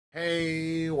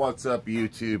Hey, what's up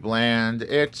YouTube land?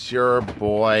 It's your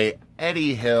boy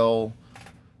Eddie Hill,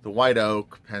 the White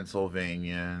Oak,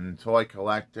 Pennsylvania toy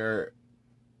collector.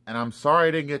 And I'm sorry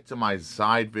I didn't get to my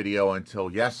side video until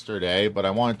yesterday, but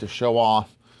I wanted to show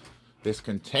off this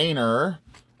container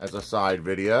as a side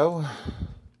video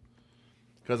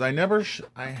because I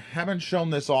haven't shown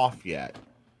this off yet.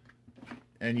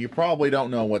 And you probably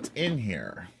don't know what's in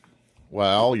here.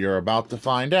 Well, you're about to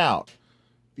find out.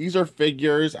 These are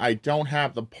figures I don't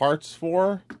have the parts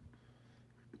for,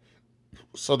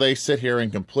 so they sit here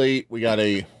incomplete. We got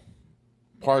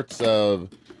parts of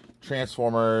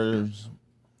Transformers,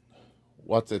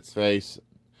 what's its face,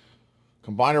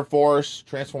 Combiner Force,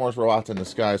 Transformers Robots in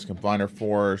Disguise, Combiner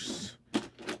Force,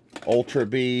 Ultra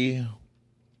B.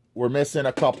 We're missing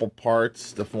a couple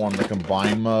parts to form the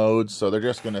combine mode, so they're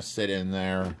just going to sit in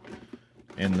there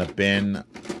in the bin.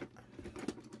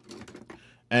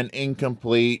 An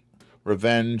incomplete not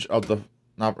Revenge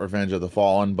of the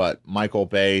Fallen, but Michael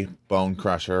Bay Bone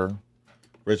Crusher.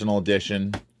 Original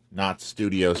edition, not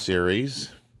Studio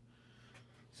Series.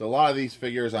 So a lot of these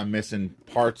figures I'm missing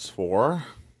parts for.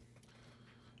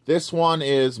 This one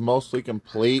is mostly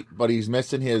complete, but he's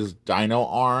missing his dino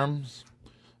arms.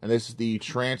 And this is the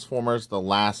Transformers The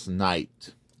Last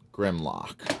Night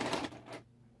Grimlock.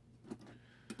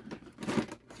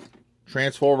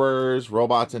 Transformers,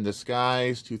 Robots in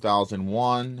Disguise,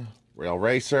 2001, Rail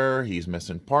Racer, he's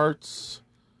missing parts.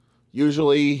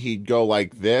 Usually he'd go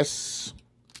like this,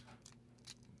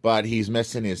 but he's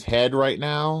missing his head right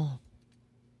now.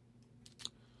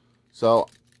 So,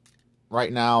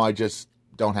 right now I just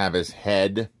don't have his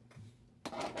head,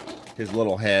 his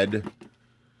little head.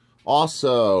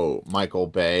 Also, Michael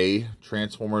Bay,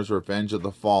 Transformers Revenge of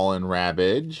the Fallen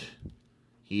Ravage.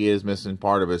 He is missing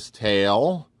part of his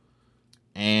tail.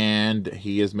 And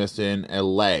he is missing a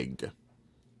leg.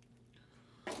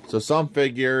 So some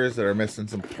figures that are missing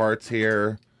some parts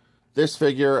here. This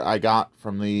figure I got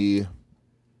from the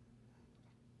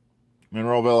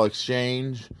Monroeville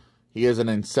Exchange. He is an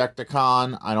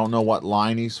Insecticon. I don't know what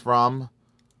line he's from.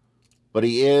 But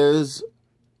he is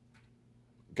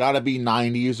gotta be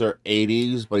 90s or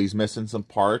 80s, but he's missing some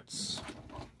parts.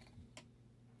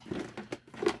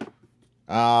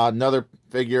 Another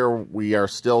figure we are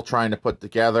still trying to put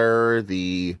together,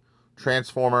 the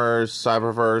Transformers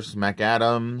Cyberverse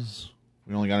McAdams.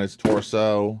 We only got his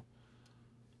torso.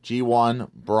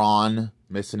 G1 Brawn,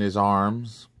 missing his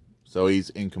arms, so he's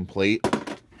incomplete.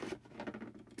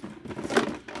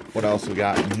 What else we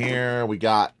got in here? We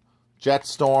got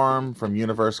Jetstorm from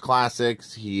Universe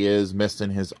Classics. He is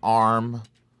missing his arm,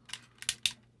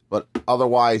 but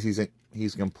otherwise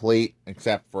he's complete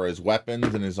except for his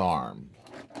weapons and his arm.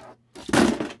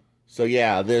 So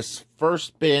yeah, this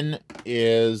first bin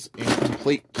is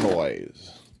incomplete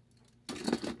toys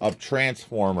of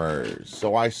Transformers.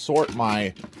 So I sort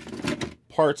my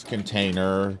parts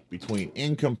container between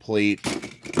incomplete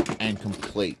and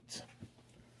complete.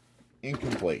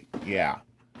 Incomplete, yeah.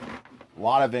 A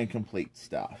lot of incomplete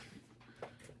stuff.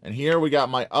 And here we got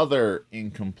my other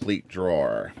incomplete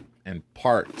drawer and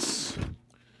parts.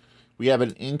 We have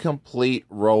an incomplete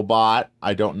robot.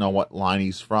 I don't know what line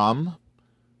he's from,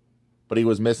 but he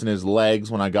was missing his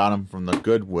legs when I got him from the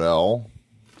Goodwill.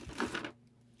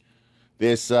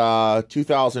 This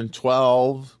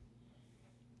 2012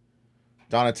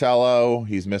 Donatello,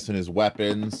 he's missing his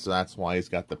weapons, so that's why he's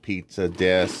got the pizza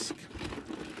disc.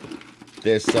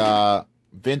 This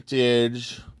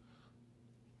vintage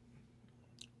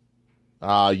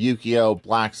Yugioh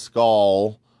Black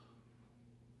Skull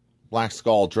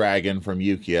Dragon from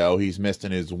Yugioh. He's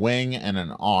missing his wing and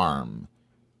an arm.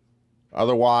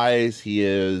 Otherwise, he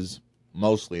is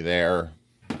mostly there.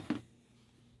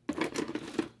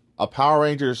 A Power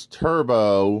Rangers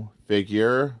Turbo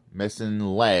figure, missing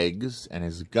legs and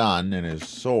his gun and his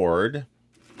sword.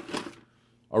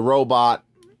 A robot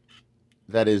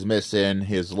that is missing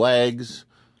his legs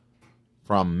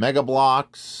from Mega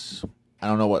Bloks. I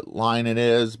don't know what line it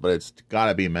is, but it's got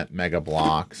to be Mega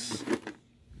Bloks.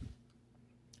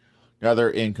 Another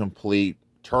incomplete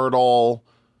turtle.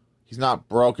 He's not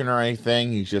broken or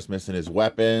anything. He's just missing his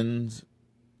weapons.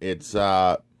 It's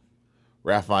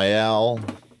Raphael.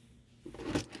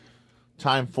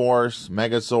 Time Force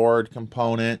Megazord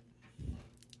component.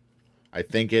 I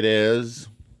think it is.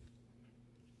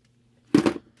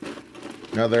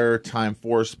 Another Time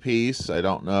Force piece. I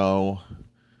don't know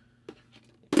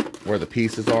where the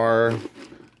pieces are.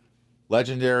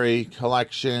 Legendary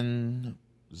Collection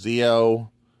Zeo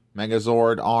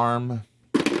Megazord arm.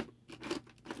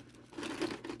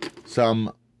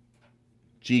 Some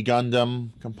G Gundam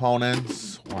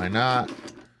components. Why not?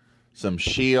 some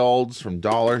shields from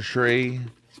Dollar Tree.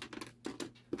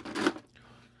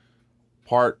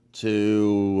 Part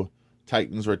 2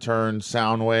 Titans Return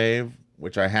Soundwave,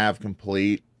 which I have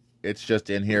complete. It's just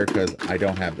in here because I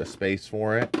don't have the space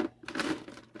for it.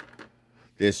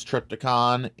 This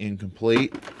Triptychon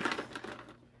incomplete.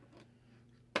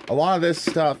 A lot of this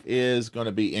stuff is going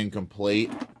to be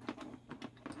incomplete.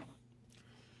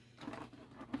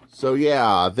 So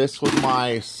yeah, this was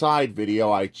my side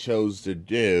video I chose to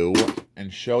do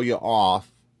and show you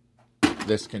off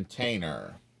this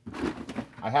container.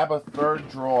 I have a third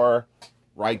drawer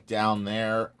right down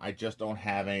there. I just don't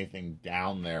have anything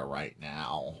down there right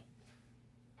now.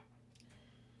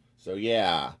 So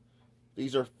yeah,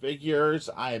 these are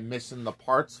figures I am missing the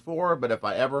parts for, but if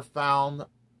I ever found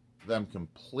them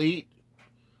complete,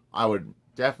 I would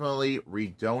definitely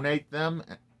redonate them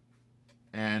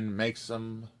and make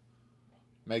some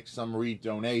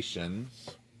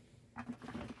redonations.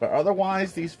 But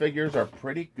otherwise, these figures are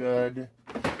pretty good.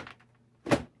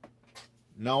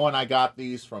 Knowing I got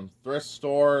these from thrift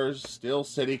stores, Steel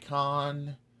City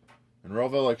Con, and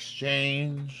Roville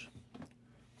Exchange.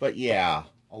 But yeah,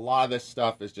 a lot of this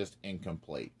stuff is just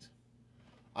incomplete.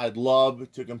 I'd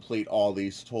love to complete all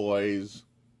these toys.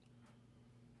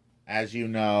 As you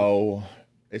know,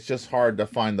 it's just hard to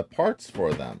find the parts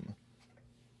for them.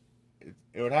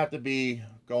 It would have to be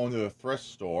going to the thrift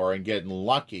store and getting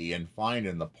lucky and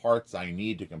finding the parts I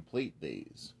need to complete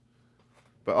these.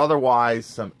 But otherwise,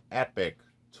 some epic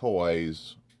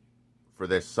toys for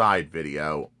this side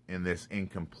video in this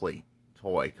incomplete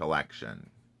toy collection.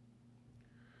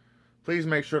 Please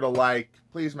make sure to like,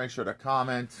 please make sure to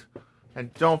comment,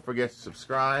 and don't forget to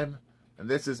subscribe. And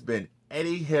this has been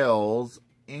Eddie Hill's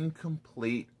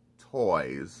Incomplete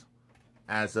Toys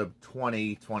as of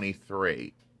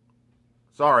 2023.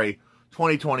 Sorry,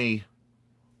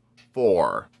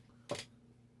 2024.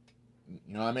 You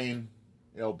know what I mean?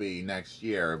 It'll be next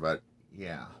year, but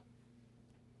yeah.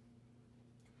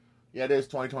 Yeah, it is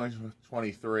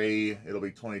 2023. It'll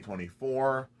be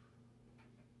 2024.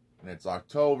 And it's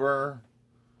October.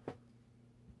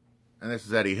 And this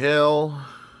is Eddie Hill.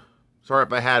 Sorry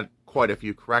if I had quite a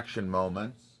few correction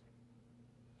moments.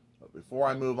 But before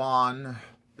I move on,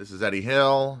 this is Eddie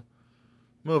Hill.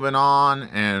 Moving on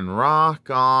and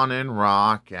rock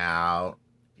out,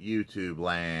 YouTube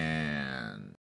land.